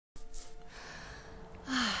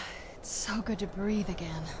So good to breathe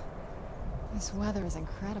again. This weather is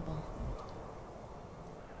incredible.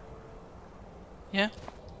 Yeah?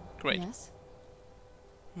 Great. Yes?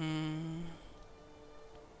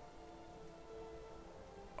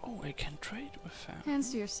 Oh, I can trade with her. Hands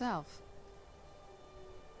to yourself.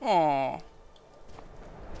 Oh,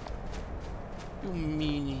 you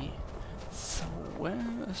meanie. So where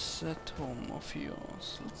is that home of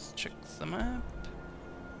yours? Let's check the map.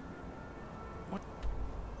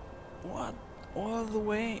 What? All the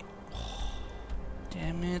way? Oh,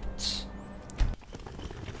 damn it.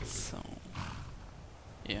 So,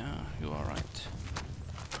 yeah, you are right.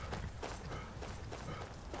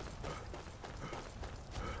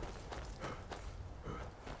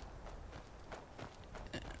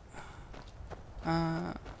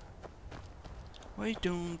 Why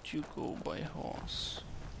don't you go by horse?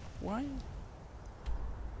 Why?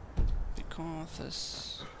 Because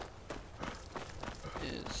this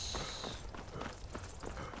is...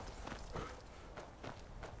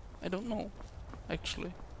 I don't know,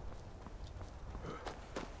 actually.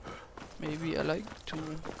 Maybe I like to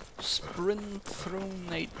sprint through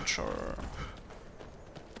nature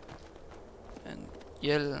and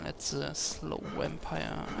yell at the slow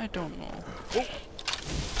vampire. I don't know. Oh.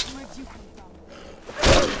 Where'd you come from?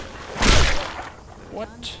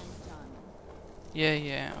 What?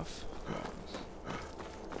 Yeah, of course.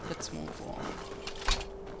 Let's move on.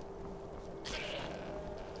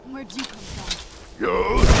 Where'd you come from?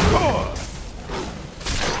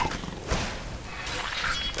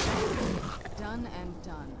 Done and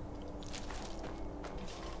done.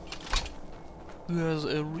 Here's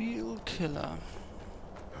a real killer.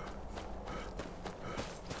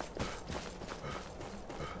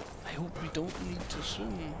 I hope we don't need to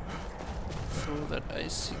swim through that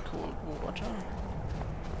icy cold water.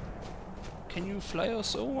 Can you fly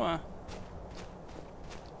us over?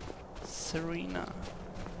 Serena?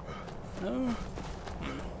 No?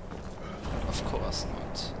 Of course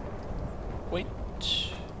not. Wait.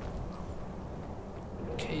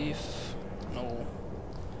 Cave? No.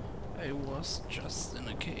 I was just in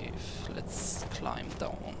a cave. Let's climb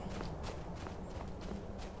down.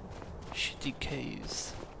 Shitty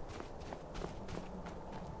caves.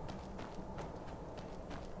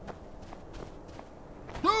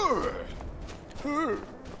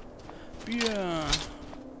 Beer.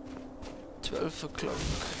 12 o'clock.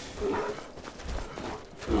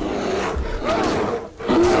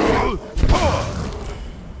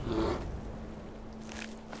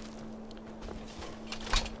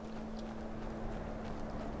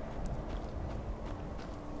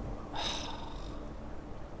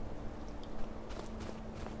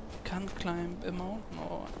 Can't climb a mountain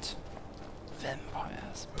or what?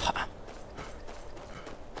 Vampires. Ha!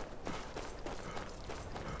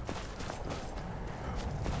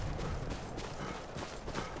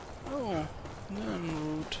 Oh,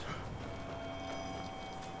 route.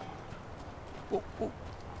 Oh, oh.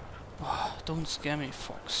 Oh, don't scare me,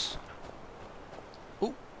 fox.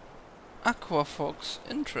 Oh, aqua fox.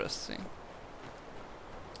 Interesting.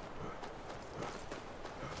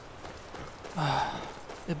 Ah,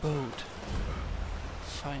 a boat.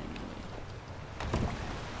 Finally.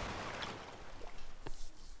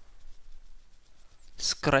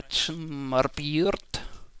 Scratchen my beard.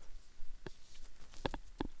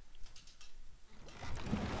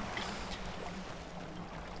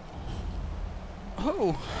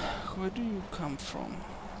 Oh, where do you come from?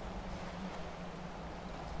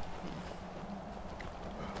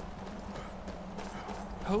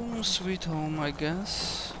 Home sweet home, I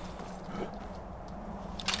guess.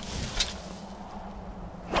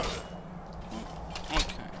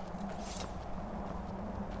 Okay.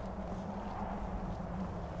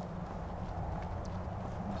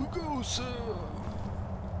 Who goes,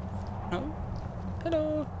 No?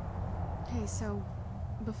 Hello? Hey, so,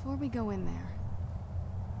 before we go in there...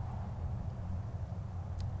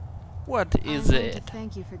 What is I want it? to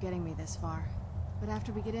thank you for getting me this far. But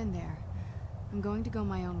after we get in there, I'm going to go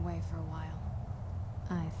my own way for a while.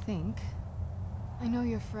 I think. I know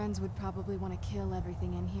your friends would probably want to kill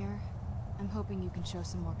everything in here. I'm hoping you can show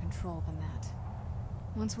some more control than that.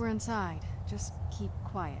 Once we're inside, just keep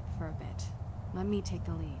quiet for a bit. Let me take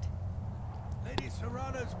the lead. Lady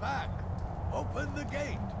Serana's back. Open the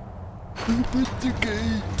gate. Open the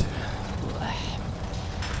gate.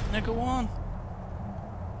 Now go on.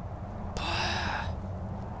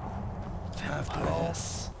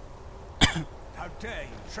 Vampires. How dare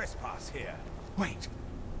you trespass here? Wait,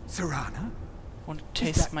 Serana? Want to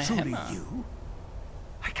Is taste that my truly hammer? you?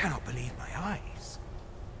 I cannot believe my eyes.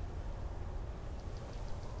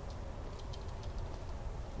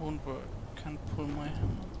 Won't work. Can't pull my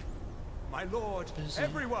hammer. my lord, Busy.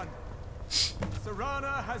 everyone!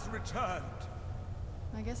 Serana has returned.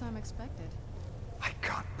 I guess I'm expected. I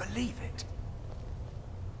can't believe it.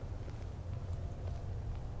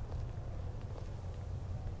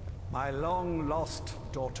 My long-lost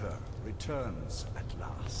daughter returns at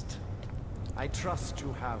last. I trust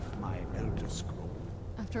you have my Elder Scroll.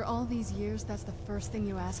 After all these years, that's the first thing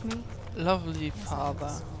you ask me? Lovely Yes, I father.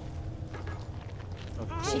 guess.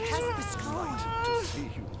 She has the scroll. To see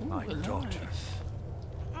you, my daughter.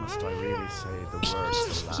 Must I really say the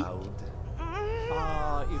words aloud?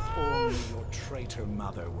 Ah, if only your traitor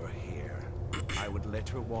mother were here. I would let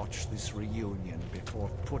her watch this reunion before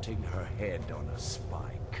putting her head on a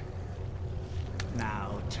spike.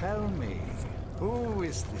 Now tell me, who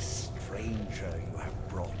is this stranger you have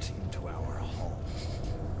brought into our home?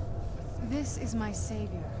 This is my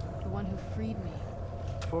savior, the one who freed me.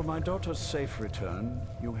 For my daughter's safe return,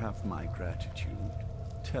 you have my gratitude.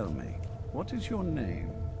 Tell me, what is your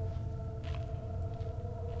name?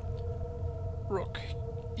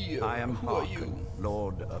 Rok'ir. I am Who are Harkin, you?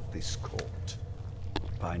 lord of this court.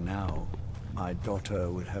 By now, my daughter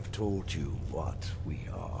would have told you what we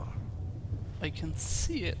are. I can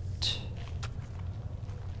see it.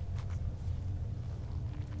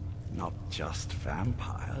 Not just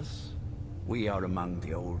vampires. We are among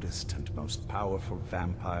the oldest and most powerful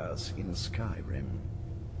vampires in Skyrim.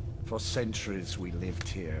 For centuries we lived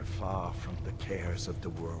here, far from the cares of the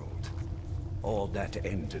world. All that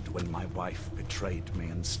ended when my wife betrayed me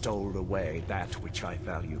and stole away that which I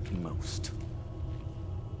valued most.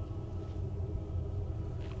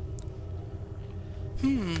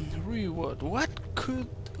 Reward. What could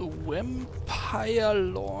a vampire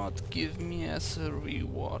lord give me as a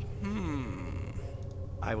reward?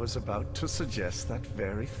 I was about to suggest that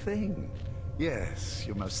very thing. Yes,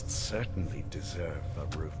 you must certainly deserve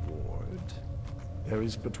a reward. There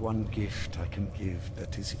is but one gift I can give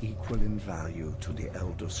that is equal in value to the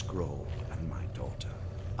Elder Scroll and my daughter.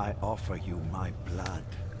 I offer you my blood.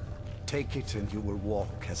 Take it and you will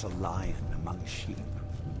walk as a lion among sheep.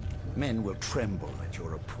 Men will tremble at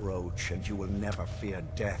your approach and you will never fear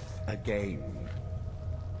death again.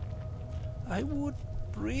 I would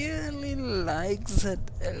really like that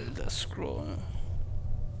Elder Scroll.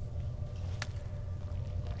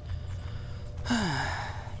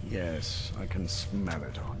 Yes, I can smell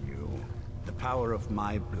it on you. The power of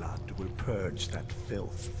my blood will purge that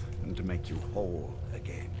filth and make you whole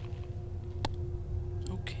again.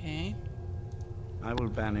 Okay. I will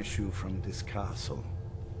banish you from this castle.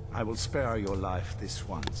 I will spare your life this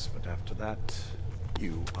once, but after that,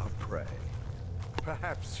 you are prey.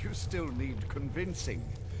 Perhaps you still need convincing.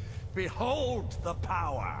 Behold the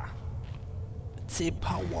power! The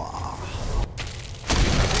power.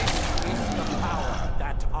 This is the power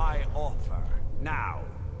that I offer. Now,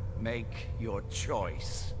 make your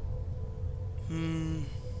choice.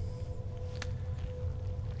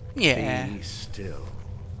 Yeah. Be still.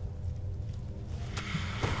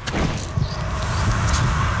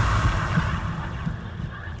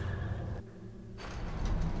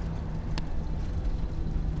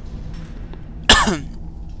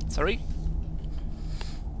 Sorry?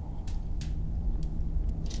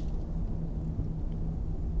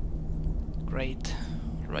 Great.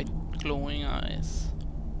 Right glowing eyes.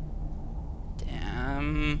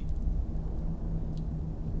 Damn.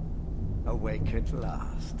 Awake at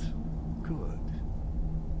last. Good.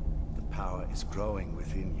 The power is growing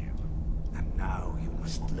within you, and now you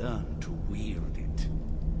must learn to wield it.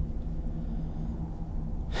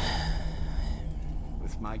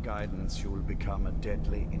 With my guidance, you will become a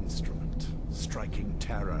deadly instrument, striking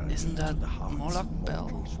terror Isn't into that the hearts Moloch of Bell?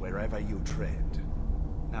 mortals wherever you tread.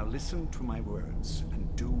 Now listen to my words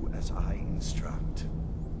and do as I instruct.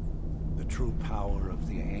 The true power of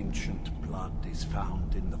the ancient blood is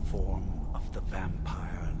found in the form of the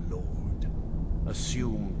Vampire Lord.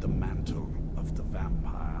 Assume the mantle of the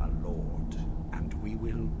Vampire Lord, and we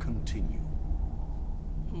will continue.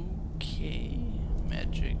 Okay.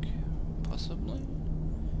 Magic. Possibly.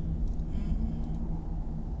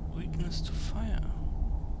 Weakness to fire.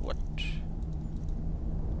 What?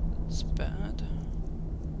 That's bad.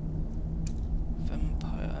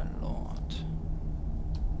 Vampire Lord.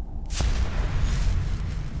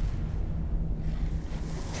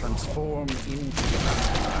 Transform into the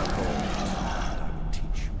Vampire Lord, and I will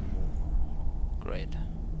teach you more. Great.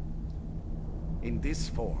 In this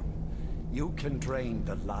form, you can drain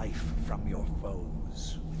the life from your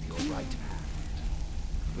foes with your right hand.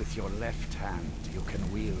 With your left hand, you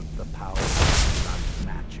can wield the power of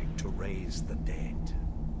blood magic to raise the dead.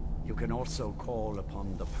 You can also call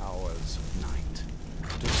upon the powers of night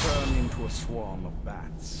to turn into a swarm of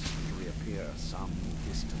bats and reappear some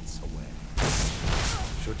distance away.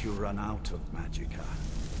 Should you run out of magicka,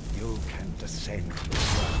 you can descend to the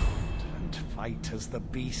ground and fight as the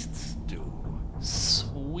beasts do.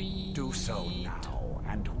 Sweet. Do so now,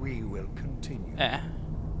 and we will continue.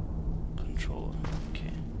 Control.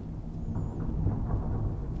 Okay.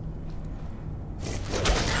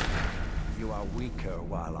 You are weaker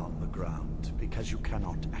while on the ground because you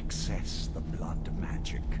cannot access the blood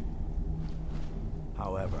magic.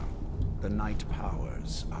 However, the night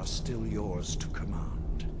powers are still yours to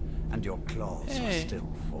command, and your claws are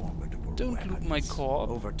still formidable Don't weapons. loot my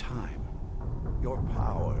corpse. Over time, your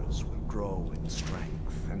powers will grow in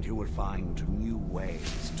strength, and you will find new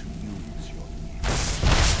ways to use your gifts.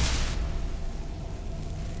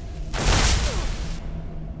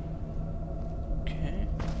 Okay.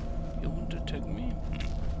 You want to attack me?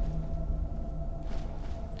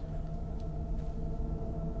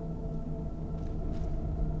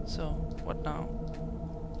 So, what now?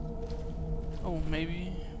 Oh,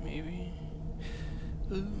 maybe.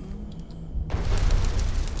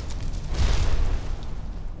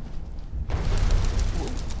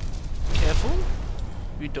 Whoa. Careful.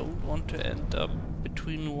 We don't want to end up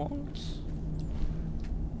between walls.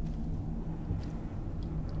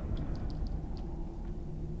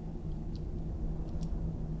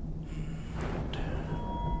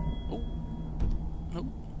 Oh. No.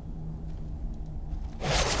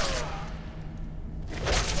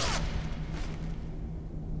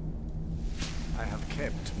 I have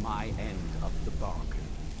kept my end of the bargain.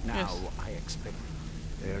 Now Yes. I expect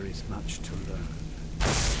there is much to learn.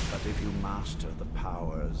 But if you master the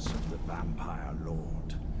powers of the Vampire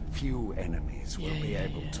Lord, few enemies will be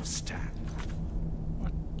able to stand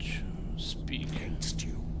What to speak? against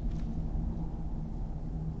you.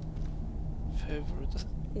 Favorite.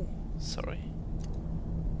 Oh, sorry.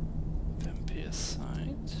 Vampire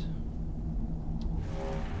side.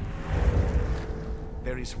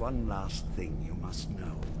 There is one last thing you must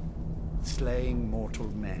know. Slaying mortal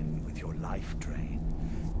men with your life drain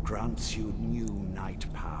grants you new night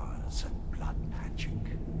powers and blood magic.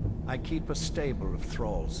 I keep a stable of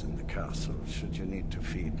thralls in the castle should you need to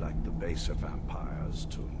feed like the baser vampires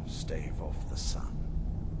to stave off the sun.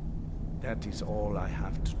 That is all I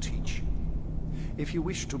have to teach you. If you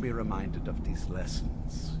wish to be reminded of these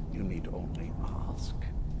lessons, you need only ask.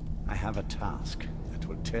 I have a task that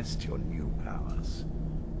will test your new powers.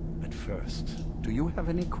 But first, do you have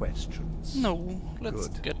any questions? No, let's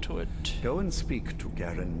Good. get to it. Go and speak to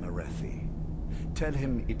Garen Marethi. Tell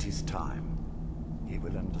him it is time. He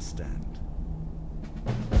will understand.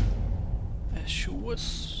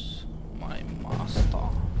 Assure's my master.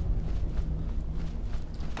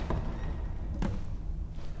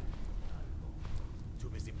 Too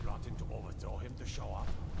busy plotting to overthrow him to show up?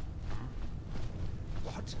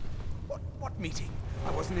 What? What meeting?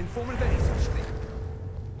 I wasn't informed of any such thing.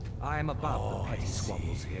 I am above the petty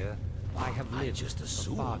squabbles here. I have lived just for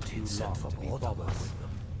assumed far too he'd sent long for to be more than bothered us. with them.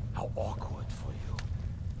 How awkward for you.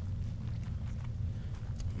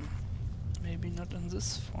 Maybe not on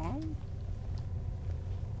this farm.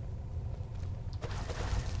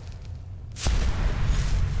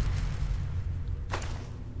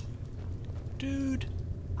 Dude.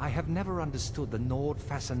 I have never understood the Nord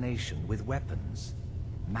fascination with weapons.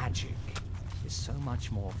 Magic is so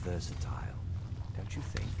much more versatile, don't you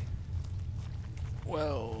think?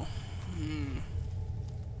 Well,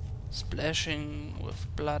 splashing with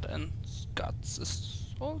blood and guts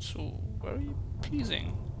is also very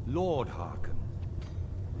pleasing. Lord Harkon,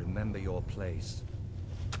 remember your place.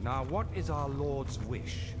 Now what is our Lord's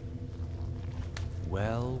wish?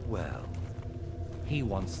 Well, well. He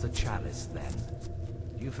wants the chalice then.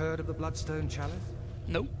 You've heard of the Bloodstone Chalice?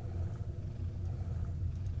 No.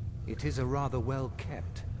 It is a rather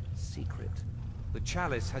well-kept secret. The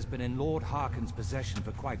chalice has been in Lord Harkon's possession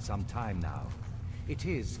for quite some time now. It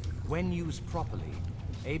is, when used properly,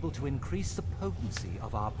 able to increase the potency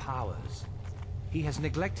of our powers. He has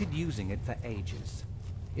neglected using it for ages.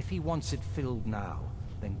 If he wants it filled now,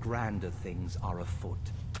 then grander things are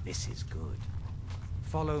afoot. This is good.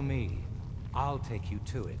 Follow me. I'll take you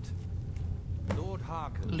to it. Lord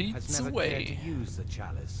Harkon Leads has never the cared to way. use the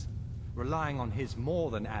chalice, relying on his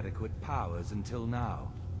more than adequate powers until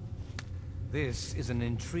now. This is an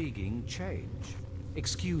intriguing change.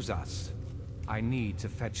 Excuse us. I need to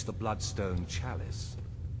fetch the Bloodstone Chalice.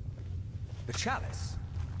 The chalice?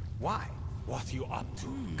 Why? What are you up to,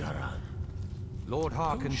 Garan? Lord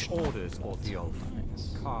Harkon's Potion. orders, Orthiolf.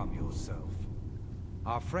 Nice. Calm yourself.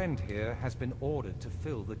 Our friend here has been ordered to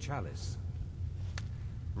fill the chalice.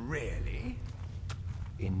 Really?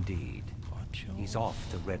 Indeed. He's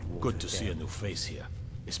off to Redwater. Good to see a Den. new face here.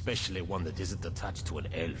 especially one that isn't attached to an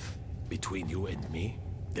elf. Between you and me,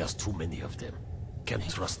 there's too many of them. Can't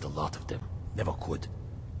trust a lot of them. Never could.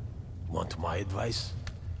 Want my advice?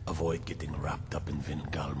 Avoid getting wrapped up in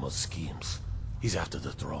Vingalmo's schemes. He's after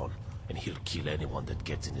the throne, and he'll kill anyone that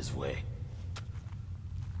gets in his way.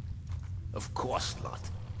 Of course not.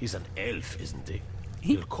 He's an elf, isn't he?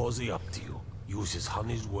 He'll cozy up to you, use his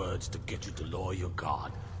honey's words to get you to lower your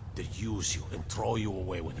guard, to use you and throw you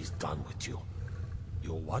away when he's done with you.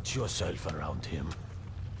 You watch yourself around him.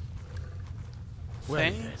 Well,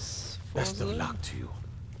 Thanks for best of the luck to you.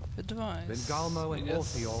 advice. Vingalmo and I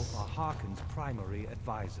guess. Orthiol are Harkon's primary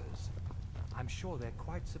advisors. I'm sure they're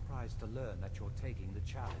quite surprised to learn that you're taking the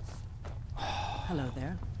chalice. Hello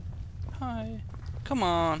there. Hi. Come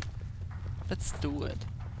on. Let's do it.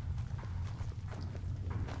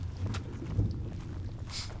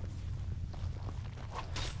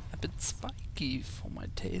 A bit spiky for my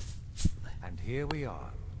tastes. And here we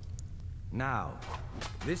are. Now,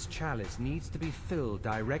 this chalice needs to be filled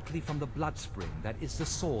directly from the blood spring that is the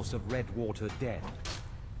source of Redwater Den.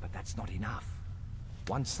 But that's not enough.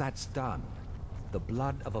 Once that's done, the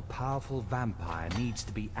blood of a powerful vampire needs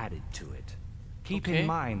to be added to it. Keep Okay. in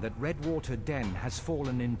mind that Redwater Den has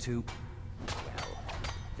fallen into, well,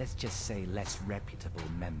 let's just say less reputable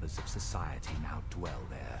members of society now dwell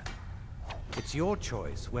there. It's your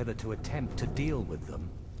choice whether to attempt to deal with them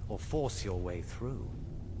or force your way through.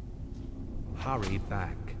 Hurry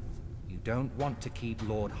back. You don't want to keep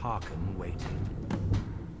Lord Harkon waiting.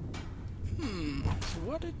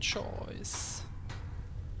 What a choice.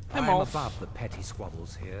 I'm off. above the petty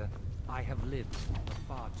squabbles here. I have lived for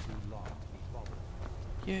far too long to be bothered.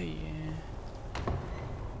 Yeah.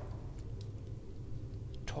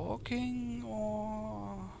 Talking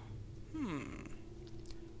or...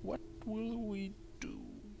 What will we do?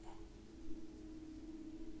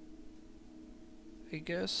 I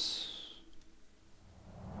guess...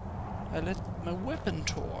 I let my weapon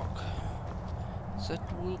talk.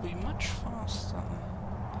 That will be much faster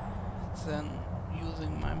than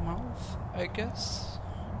using my mouth, I guess.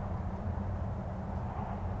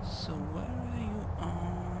 So where you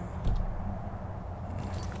are?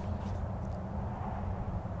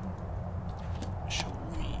 Show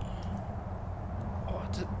me. Oh,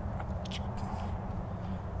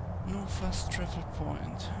 no fast travel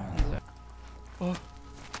point in there. Oh,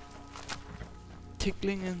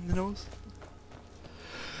 tickling in the nose.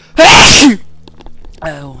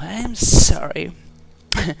 Oh, I'm sorry.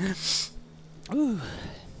 Ooh.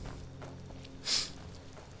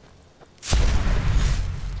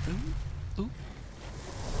 Ooh.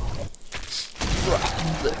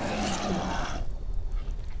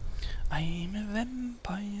 I'm a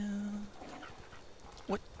vampire.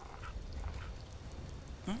 What?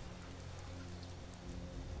 Huh?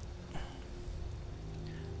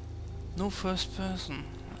 No first person.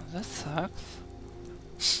 That sucks.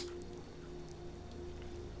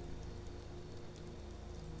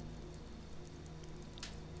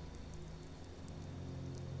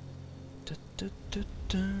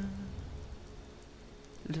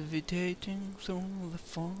 Levitating through the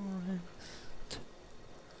forest.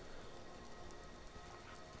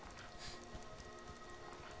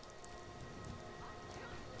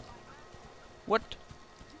 What?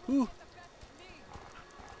 Who?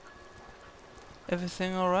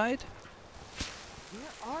 Everything alright?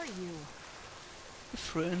 Where are you? A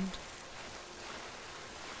friend.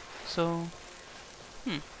 So...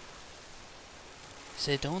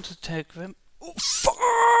 They don't attack them. Oh,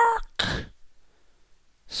 fuck!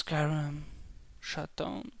 Skyrim shut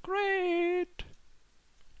down. Great!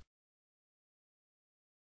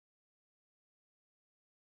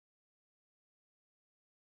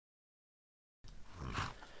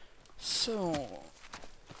 So,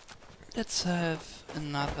 let's have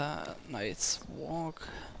another night's walk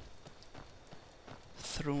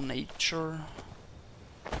through nature,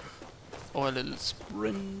 or a little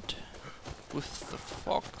sprint with the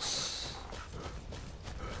fox.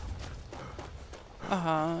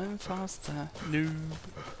 Aha, I'm faster. Noob.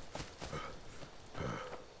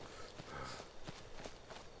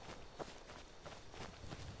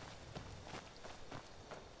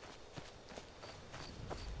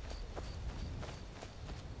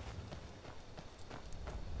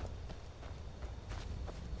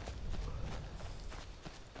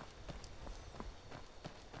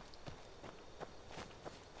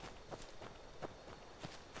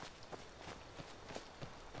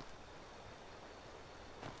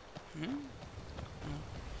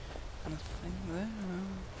 Nothing there.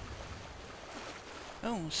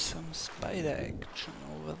 Oh, some spider action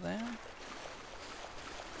over there.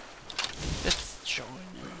 Let's join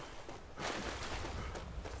in.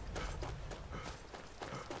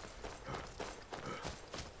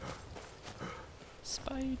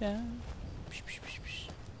 Spider.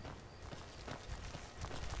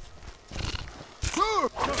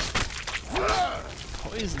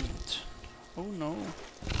 Poisoned. Oh no.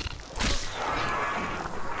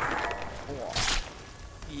 Oh.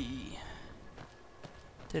 E.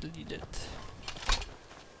 Delete it.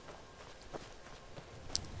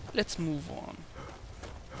 Let's move on.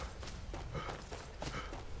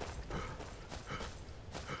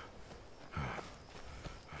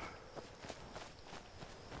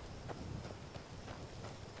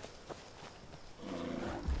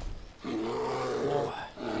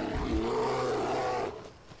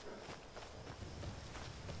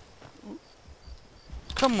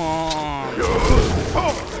 Come on!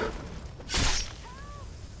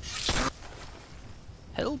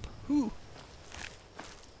 Help? Who?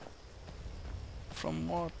 From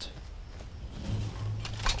what?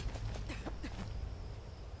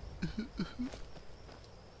 If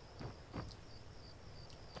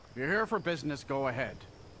you're here for business, go ahead.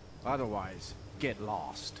 Otherwise, get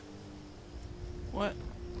lost. What?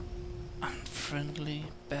 Unfriendly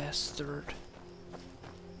bastard.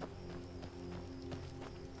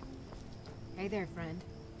 Hey there, friend.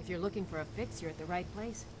 If you're looking for a fix, you're at the right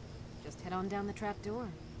place. Just head on down the trap door.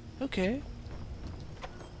 Okay.